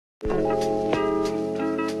We're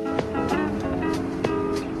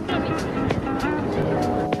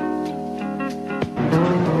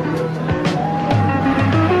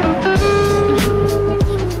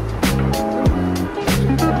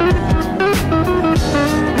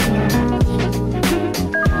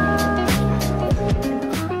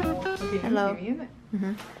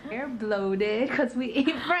bloated because we ate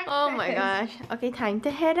breakfast. Oh my gosh. Okay, time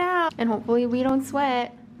to head out. And hopefully we don't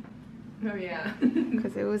sweat. Oh yeah.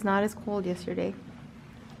 Because it was not as cold yesterday.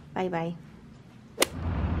 Bye bye.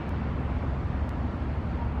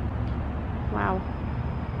 Wow.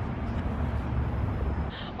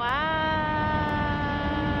 Wow.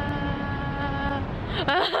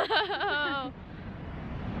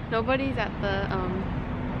 Nobody's at the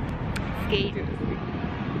skate.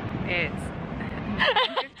 It's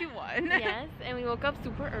 51. Yes, and we woke up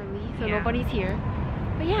super early, so Yeah. nobody's here.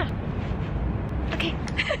 But yeah. Okay.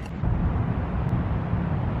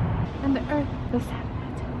 And the Earth, the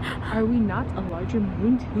satellite. Are we not a larger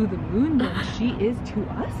moon to the moon than she is to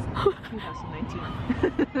us?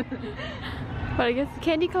 2019. But I guess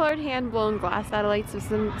candy-colored hand-blown glass satellites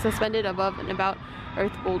suspended above and about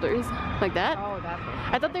Earth boulders. Like that? Oh, that's it.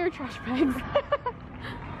 I thought they were trash bags.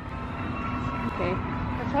 Okay.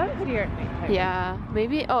 That's how it's here at nighttime. Yeah,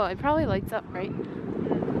 maybe. Oh, it probably lights up, right?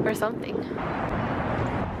 Or something.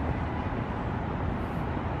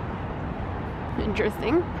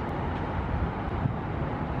 Interesting.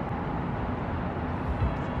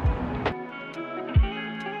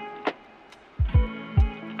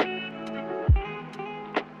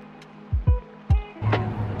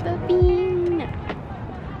 The bean!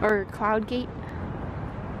 Or Cloudgate.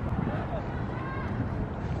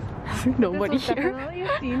 Nobody This was here. definitely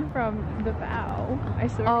a scene from The Vow. I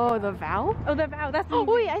swear. Oh, The Vow? Oh, The Vow. That's the Oh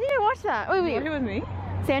wait, I think I watched that. Wait, Wait, wait. it was me.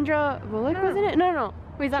 Sandra Bullock No. wasn't it? No, no.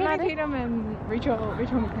 Wait, is that not Channing it? Tatum and Rachel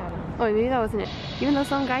McAdams. Oh, maybe that wasn't it. Even though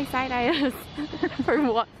some guy side-eyed us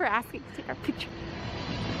for asking to take our picture.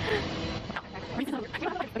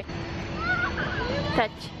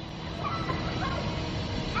 Touch.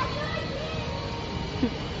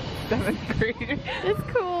 7th grader. It's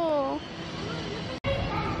cool.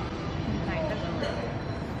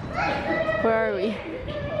 Where are we?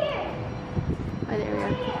 Oh, there we are.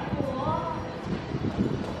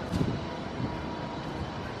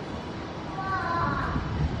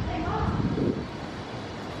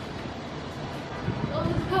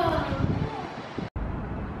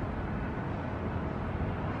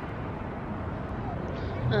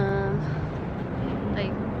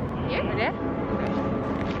 Like here? Right there?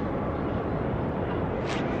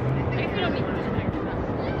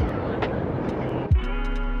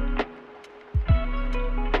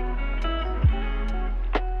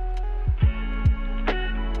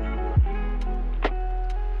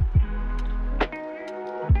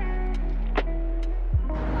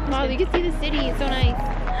 Wow, you can see the city. It's so nice.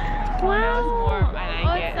 Wow. It's warm. I Oh,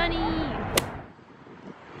 like it's it. sunny.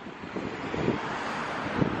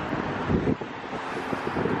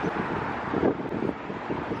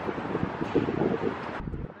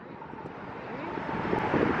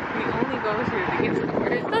 We only go to the gift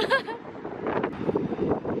stores.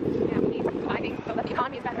 Yeah, we need flagging so that the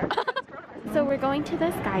economy is better. So we're going to the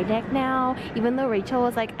Skydeck now, even though Rachel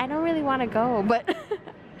was like, I don't really want to go, but We're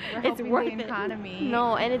it's helping worth the it. economy.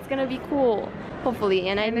 No, and it's gonna be cool, hopefully.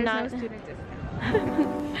 And I'm there's not. no student discount.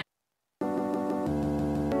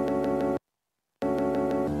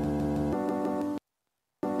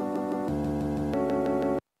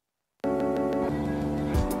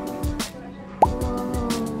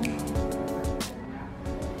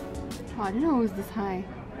 Oh, I didn't know it was this high,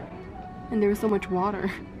 and there was so much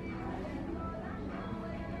water.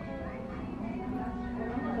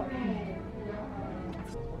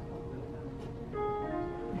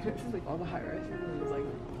 This is like all the high rises and it's like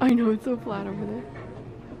I know, it's so flat over there.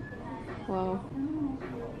 Wow.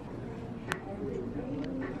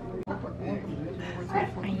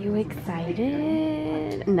 Are you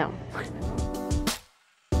excited? No.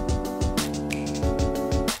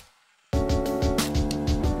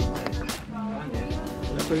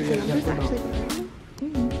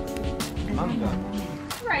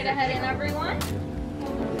 Right ahead in everyone.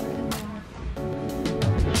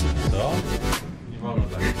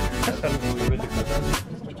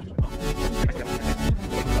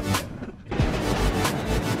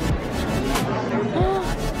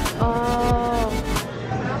 Oh.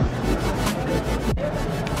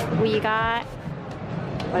 We got,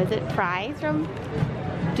 what is it, fries from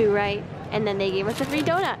Do Right, and then they gave us a free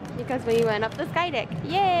donut because we went up the Skydeck.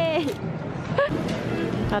 Yay!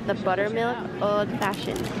 Got the buttermilk old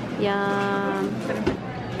fashioned. Yum.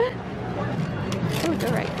 Oh, it's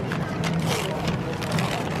alright.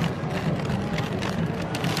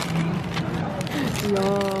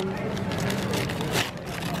 Yum.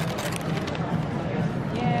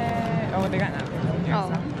 Yeah. Oh, they got that. Oh.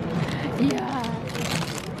 Yeah.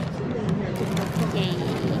 Yay.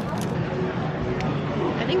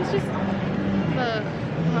 I think it's just the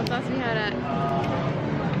hot sauce we had at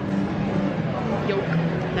Yolk,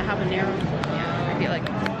 the habanero. Yeah, I feel like.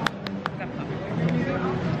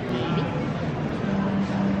 Maybe.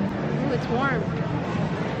 Ooh, it's warm.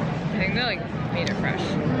 I think they like made it fresh.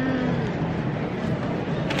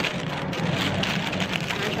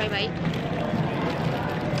 Wanna try a bite?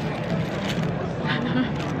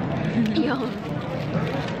 Yum.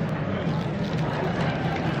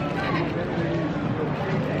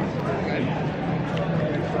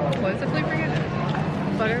 What is the flavor again?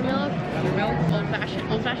 Buttermilk. Buttermilk?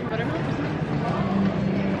 Old fashioned buttermilk.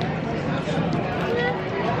 Yeah.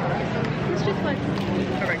 It's just like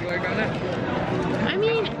A regular donut? I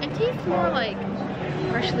mean, it tastes more like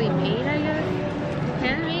freshly made, I guess.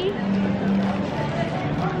 Handmade?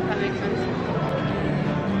 That makes sense.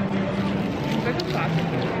 It's like a classic.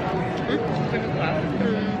 It's like a classic.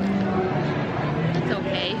 It's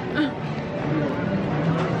okay.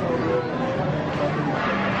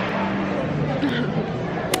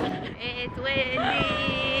 It's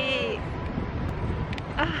windy!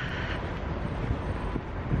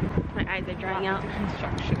 My eyes are drying out.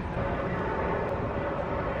 Construction.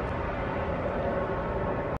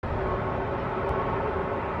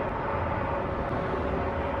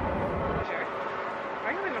 Sure. Why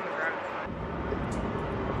are you on the ground?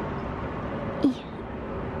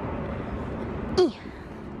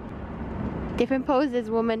 Different poses,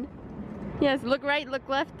 woman. Yes, look right, look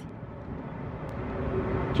left.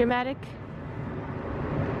 Dramatic.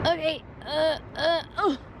 Okay.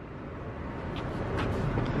 Oh.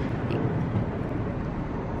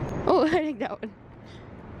 Oh, I like that one.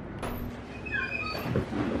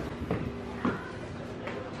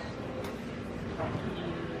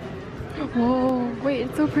 Whoa, wait,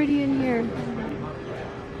 it's so pretty in here.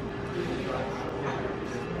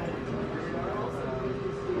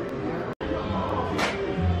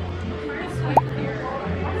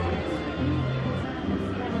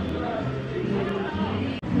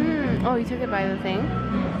 Oh, you took it by the thing?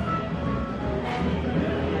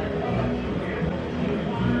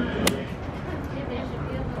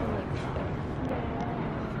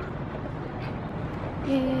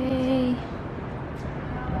 Yay!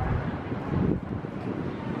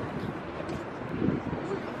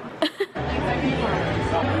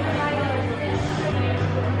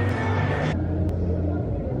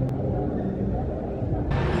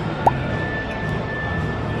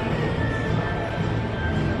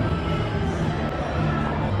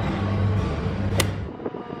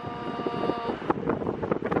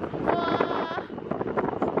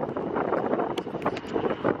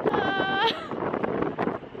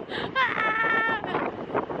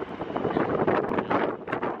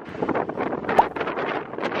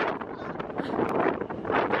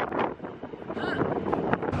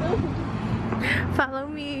 Follow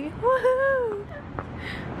me. Woohoo!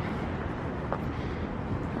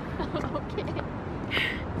 Okay.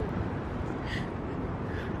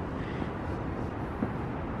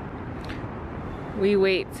 We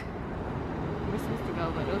wait. We're supposed to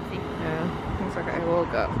go, but we'll see. Yeah, it's okay. We'll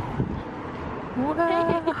go.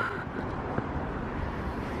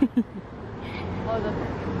 Oh, the.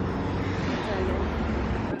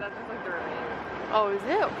 That's just like the remains. Oh, is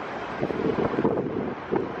it?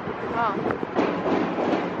 Oh.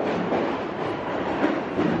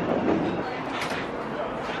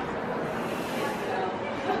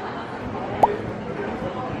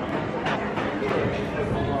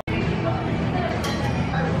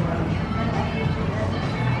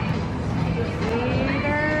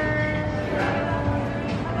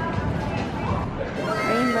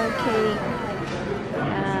 Rainbow cake.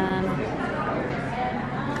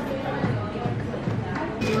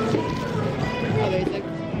 Oh, there's like.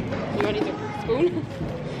 You want to use a spoon?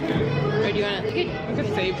 Or do you want to? You could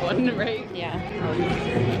save one, right? Yeah.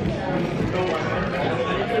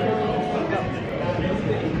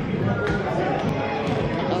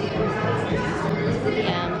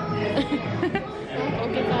 Yum.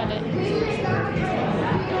 Focus on it.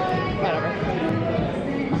 Whatever.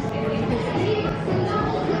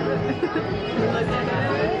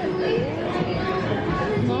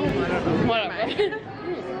 Whatever.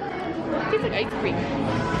 Tastes like ice cream.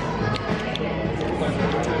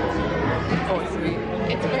 Oh, sweet.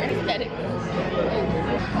 It's for aesthetic.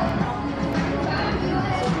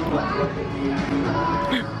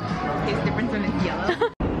 Tastes different when it's yellow.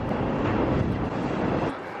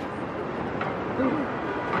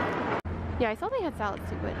 Yeah, I saw they had salads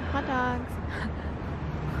too, but hot dogs.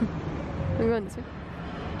 We're going this way.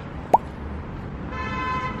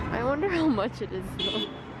 I wonder how much it is though.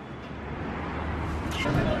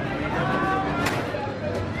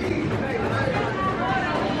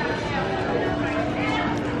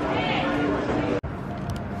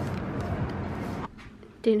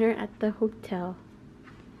 Dinner at the hotel.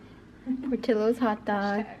 Portillo's hot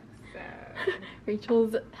dog.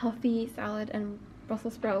 Rachel's healthy salad and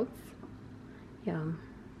Brussels sprouts. Yum.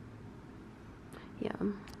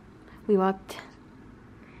 Yum. We walked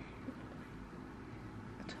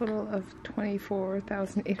A total of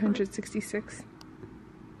 24,866.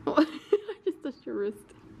 I just touched your wrist.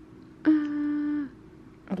 11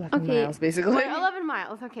 miles, basically. We're 11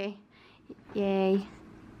 miles, okay. Yay.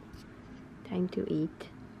 Time to eat.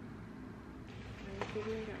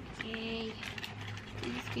 Yay.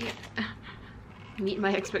 Please be meet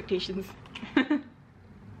my expectations.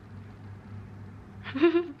 Is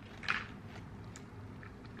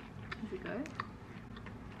it good?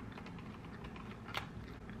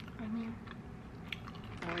 I mean,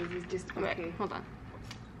 Oh, is it just okay? okay, hold on.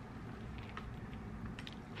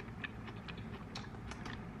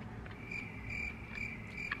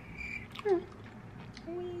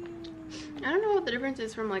 I don't know what the difference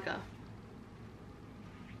is from like a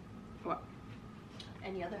What?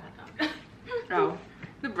 any other hot dog. Oh,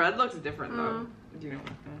 the bread looks different though. Do you know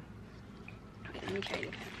what? Okay, let me try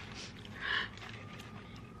it.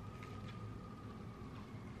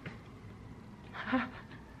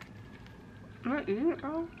 I'm not eating it,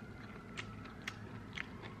 bro.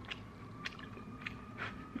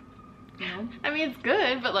 No? I mean, it's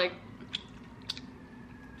good, but like,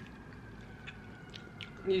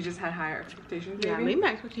 You just had higher expectations, yeah, maybe? maybe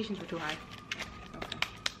my expectations were too high. Okay.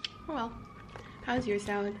 Oh well. How's your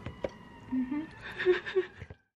salad? Mm-hmm.